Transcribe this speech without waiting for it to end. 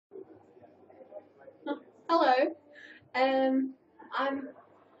Hello, I'm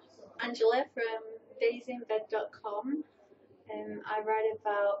Angela from daysinbed.com. I write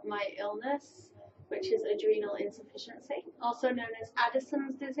about my illness, which is adrenal insufficiency, also known as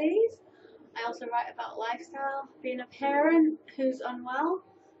Addison's disease. I also write about lifestyle, being a parent who's unwell,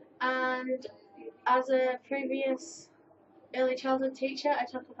 and as a previous early childhood teacher, I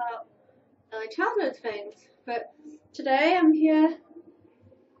talk about early childhood things. But today I'm here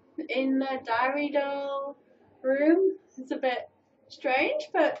in the DiaryDoll room. It's a bit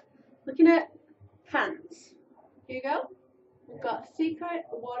strange, but looking at pants. Here you go. We've got secret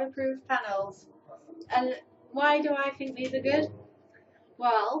waterproof panels. And why do I think these are good?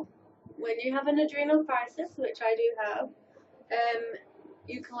 Well, when you have an adrenal crisis, which I do have,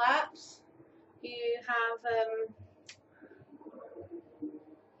 you collapse, you have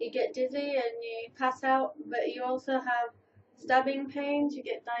you get dizzy and you pass out, but you also have stabbing pains, you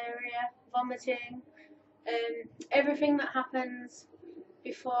get diarrhea, vomiting, everything that happens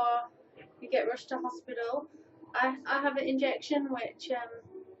before you get rushed to hospital. I have an injection which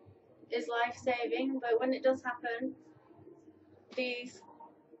is life-saving, but when it does happen, these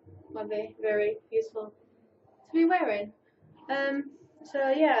will be very useful to be wearing. So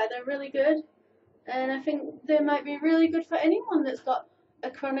yeah, they're really good, and I think they might be really good for anyone that's got a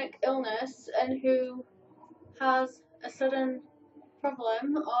chronic illness and who has a sudden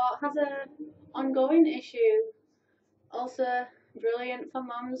problem or has an ongoing issue. Also brilliant for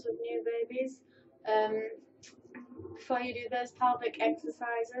mums with new babies. Before you do those pelvic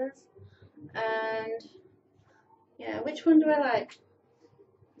exercises. And yeah, which one do I like?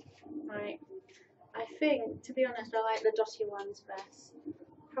 Right, I think, to be honest, I like the dotty ones best.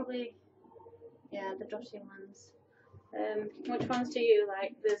 Probably, yeah, the dotty ones. Which ones do you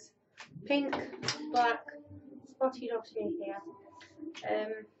like? There's pink, black, spotty dotty here.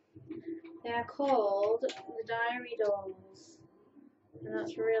 They're called the DiaryDolls, and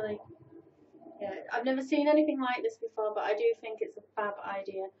that's really, yeah, I've never seen anything like this before, but I do think it's a fab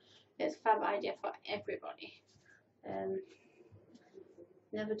idea. It's a fab idea for everybody.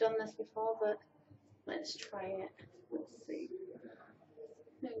 Never done this before, but let's try it. Let's see.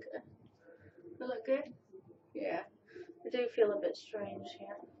 Okay. Will it look good? Yeah. I do feel a bit strange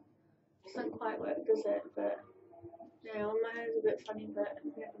here. Doesn't quite work, does it? But yeah, on my hair's a bit funny, but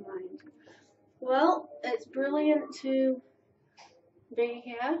never mind. Well, it's brilliant to be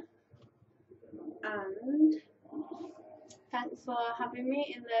here, and thanks for having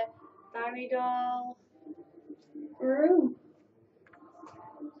me in the DiaryDoll room.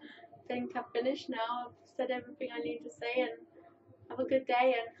 I think I've finished now. I've said everything I need to say, and have a good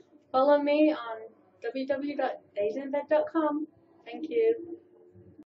day, and follow me on www.daysinbed.com. Thank you.